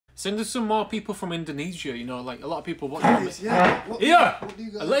Send us some more people from Indonesia, you know, like a lot of people watching. Yeah. What do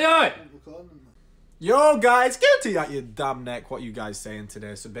you guys Yo guys, guilty at your damn neck. What you guys saying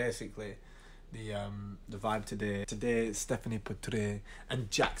today? So basically, the vibe today Stephanie Poetri and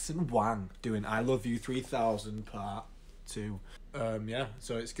Jackson Wang doing "I Love You 3000" part 2. Yeah,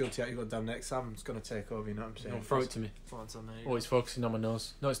 so it's guilty at your damn neck. Sam's gonna take over. You know what I'm saying? No, throw it to me. Me. Oh, he's focusing on my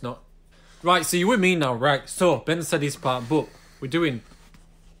nose. No, it's not. Right, so you're with me now, right? So Ben said his part, but we're doing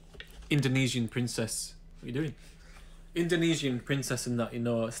Indonesian princess. What are you doing? Indonesian princess and that, you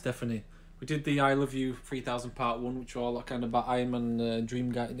know, Stephanie. We did the I Love You 3000 part 1, which were all kind of about Iron Man,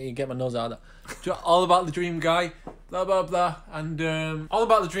 Dream Guy. You get my nose out of that. All about the Dream Guy, blah, blah, blah. And all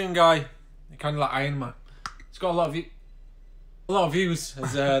about the Dream Guy, kind of like Iron Man. It's got a lot of views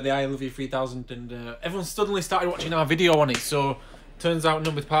as the I Love You 3000. And everyone suddenly started watching our video on it. So, turns out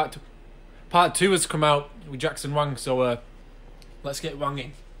number part 2 has come out with Jackson Wang. So, let's get Wang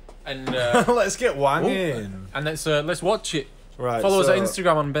in. And let's get Wang in. And let's watch it. Right. Follow us at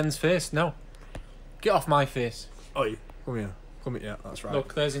Instagram on Ben's face. No, get off my face. Oi, come here. Yeah, that's right.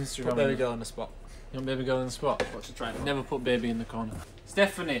 Look, there's Instagram. Put baby girl on the spot. You want baby girl on the spot? What's she trying? Never put baby in the corner.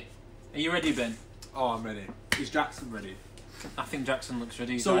 Stephanie, are you ready, Ben? Oh, I'm ready. Is Jackson ready? I think Jackson looks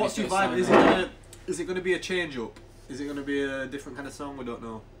ready. So what's your vibe? Is it gonna be a change up? Is it gonna be a different kind of song? We don't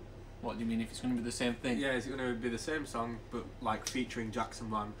know. What do you mean? If it's gonna be the same thing? Yeah, is it gonna be the same song but like featuring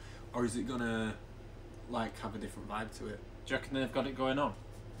Jackson Wang, or is it gonna like have a different vibe to it? Do you reckon they've got it going on?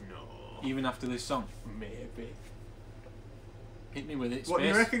 No. Even after this song? Maybe. Hit me with it. What do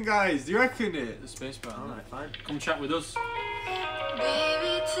you reckon, guys? Do you reckon it? The space bar. Alright, fine. Come chat with us.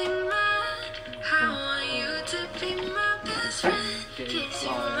 Baby, take mine. I want you to be my best friend. Kiss you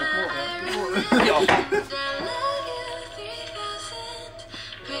Get off. I love you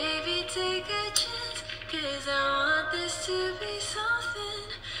 3000. Baby, take a chance. Cause I want this to be something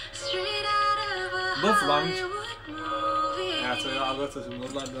straight out of a Loveland. Hollywood movie. Yeah, so I'll go to some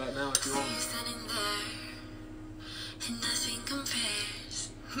Loveland right now if you want. Standing there, and nothing compares.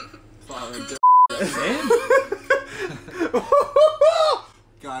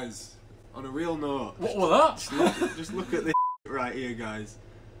 Guys, on a real note, What was that? just look at this right here, guys.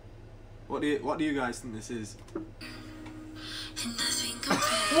 What do you guys think this is? And nothing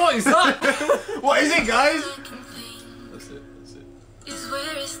compares. What is that? What is it, guys? That's it. Is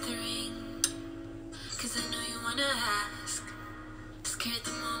where is the ring? Cause I know you wanna ask. Scared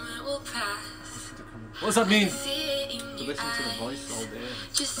the moment will pass. What does that mean? See it in To your listen to the eyes. voice all day.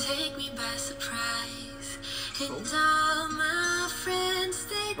 Just take me by surprise. And all my friends,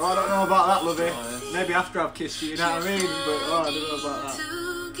 they Oh, I don't know about that, lovey. Oh, yeah. Maybe after I've kissed you, you know what I mean? But oh, I don't know about that.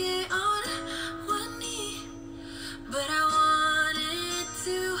 to get on one knee, but I wanted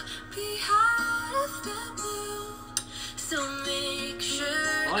to be out of the blue. So make sure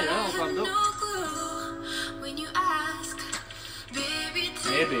Oh, yeah, I I'll have stand up. no clue when you ask. Baby,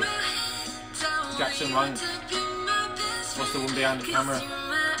 take Maybe. my hand down. Jackson Want Wang you to be my best was the one friend. behind the camera Kiss you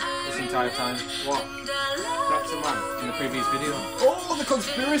my this eyes. entire time. What? And I love Jackson Wang. In the previous video. Oh, the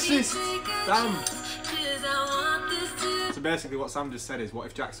conspiracist! Damn! Cause I want this to So basically what Sam just said is, what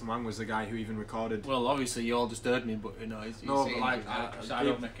if Jackson Wang was the guy who even recorded... Well, obviously you all just heard me, but you know, he's No, saying but like, I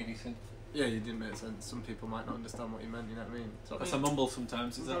don't make any sense. Yeah, you didn't make sense. Some people might not understand what you meant, you know what I mean? So, That's a mumble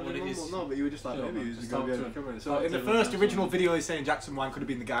sometimes, is that what it is? No, but you were just like, Sure, maybe man, he was just going to be talk on to the camera. him. So Talk in to the him, first that's original all. video, he's saying Jackson Wang could have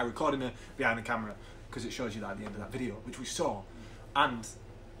been the guy recording her behind the camera, because it shows you that at the end of that video, which we saw. And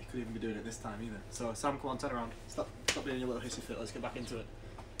he could even be doing it this time either. So Sam, come on, turn around. Stop being your little hissy fit. Let's get back into it.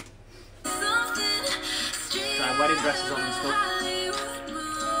 Try wedding dresses on and stuff. Hollywood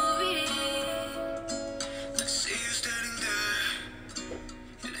movie. I see you standing there,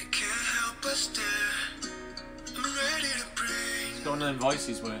 and I can't help but stare. I'm ready to bring Go on them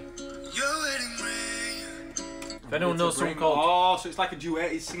voices where. your wedding ring. If anyone knows someone called. Oh, so it's like a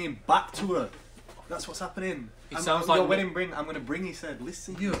duet. He's singing back to her. That's what's happening. He sounds like your wedding ring. I'm gonna bring. He said,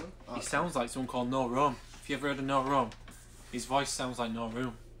 "Listen, you." He sounds like someone called No Rome. If you ever heard of No Rome, his voice sounds like No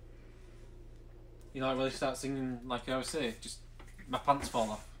Room. You know, I really start singing like I was saying, just my pants fall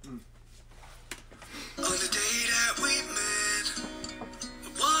off. On the day that we met, I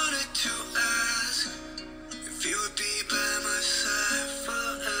wanted to ask if you would be by my side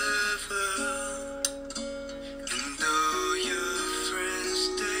forever. And though your friends,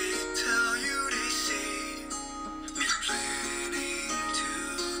 they tell you they see me planning to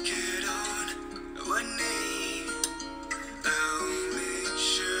get on one knee, I'll make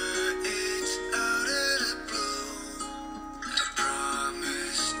sure it's out of the blue. I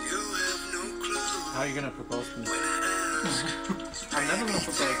promise you have no clue. How are you gonna propose to me? When I ask, I'm never gonna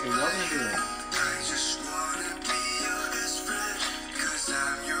propose to you. What am I doing? I just wanna be your best friend, 'cause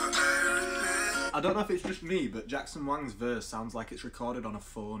I'm your I don't know if it's just me, but Jackson Wang's verse sounds like it's recorded on a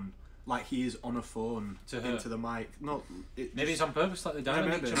phone. Like he is on a phone To her. into the mic. No, it Maybe it's on purpose, like they're Yeah, dying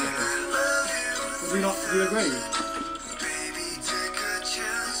maybe. each other. Do you not? Do you agree? Baby, take a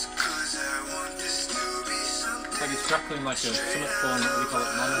chance, 'cause I want this to be something. It's like it's crackling like a summit phone, what do you call it?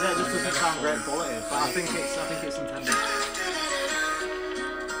 Yeah, it just doesn't sound great quality, but I think it's intended.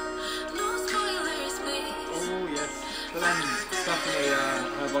 No spoilers, please. Oh yes. But then Stephanie,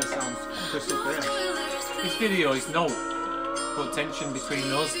 her voice sounds crystal clear. Spoilers, This please. video is no put tension between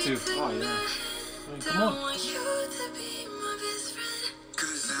those two. Oh yeah. I mean, come Don't on. want you to be my best friend.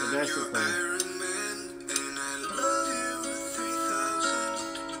 'Cause So I'm your basically, Iron Man, and I love you 3000.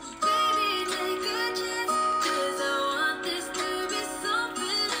 Baby, take a chance, 'cause I want this to be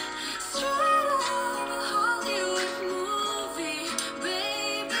something straight out of a Hollywood movie,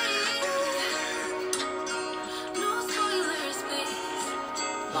 baby. No spoilers, please.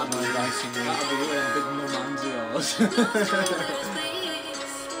 that'd be Racing Week. that'd be a big mum and yours. Spoilers,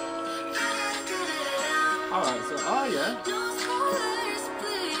 please. Alright, so oh yeah. No spoilers,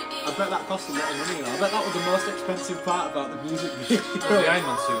 please. I bet that cost a lot of money. I bet that was the most expensive part about the music video. The Iron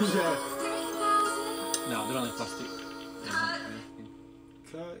Man suits. Yeah. 3000. No, they're only plastic.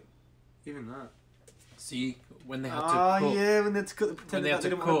 Okay. Even that. See, when they had to Oh cut, yeah, when they had to cut the pretend they that had they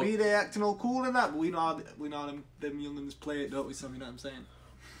to didn't want cut. to be there, acting all cool and that. But we know them youngins play it, don't we? Sam, you know what I'm saying?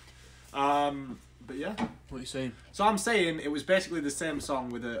 But yeah. what are you saying? So I'm saying it was basically the same song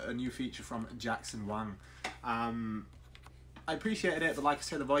with a new feature from Jackson Wang. I appreciated it, but like I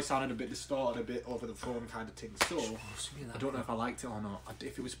said, the voice sounded a bit distorted, a bit over the phone kind of thing. So I don't know if I liked it or not.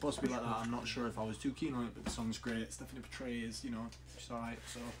 If it was supposed to be like that, I'm not sure if I was too keen on it. But the song's great. Stephanie Poetri is, she's alright.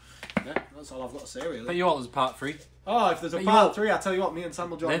 So yeah, that's all I've got to say really. Bet you all there's part 3. Oh, if there's a But part you- 3, I tell you what, me and Sam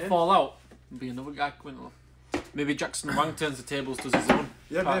will join They in. fall out. There'll be another guy coming along. Maybe Jackson Wang turns the tables, does his own.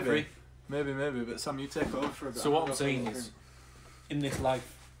 Yeah, part maybe. 3. Maybe. But Sam, you take over for a bit. So what I'm saying is, in this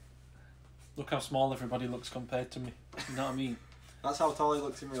life, look how small everybody looks compared to me. You know what I mean? That's how tall he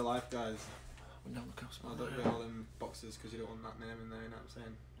looks in real life, guys. Now look how I small. don't wear all them boxes because you don't want that name in there, you know what I'm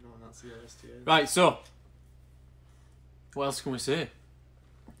saying? You don't want that CRSTA. Right, so what else can we say?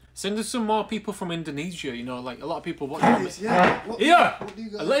 Send us some more people from Indonesia. Like a lot of people watch. Yeah. Yeah. What do you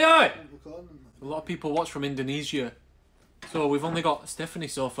Alay! recording? A lot of people watch from Indonesia. So we've only got Stephanie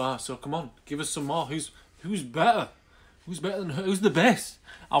so far. So come on, give us some more. Who's better? Who's better than her? Who's the best?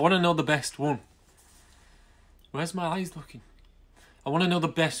 I want to know the best one. Where's my eyes looking? I want to know the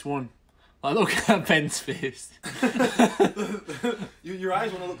best one. Like, look at Ben's face. Your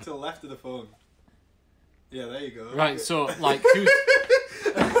eyes want to look to the left of the phone. Yeah, there you go. Right, so, like, who's...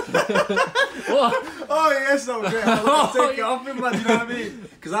 What? Oh, yes, I'm great. I'll take it off him, lad, you know what I mean?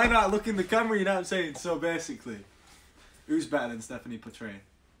 Because I know how to look in the camera, you know what I'm saying? So basically, who's better than Stephanie Poetri?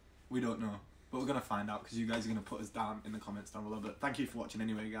 We don't know. But we're going to find out because you guys are going to put us down in the comments down below. But thank you for watching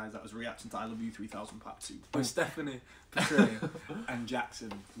anyway, guys. That was a reaction to I Love You 3000 Part 2 with Stephanie Poetri and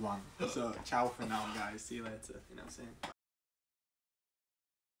Jackson Wang. So, ciao for now, guys. See you later. You know what I'm saying? Bye.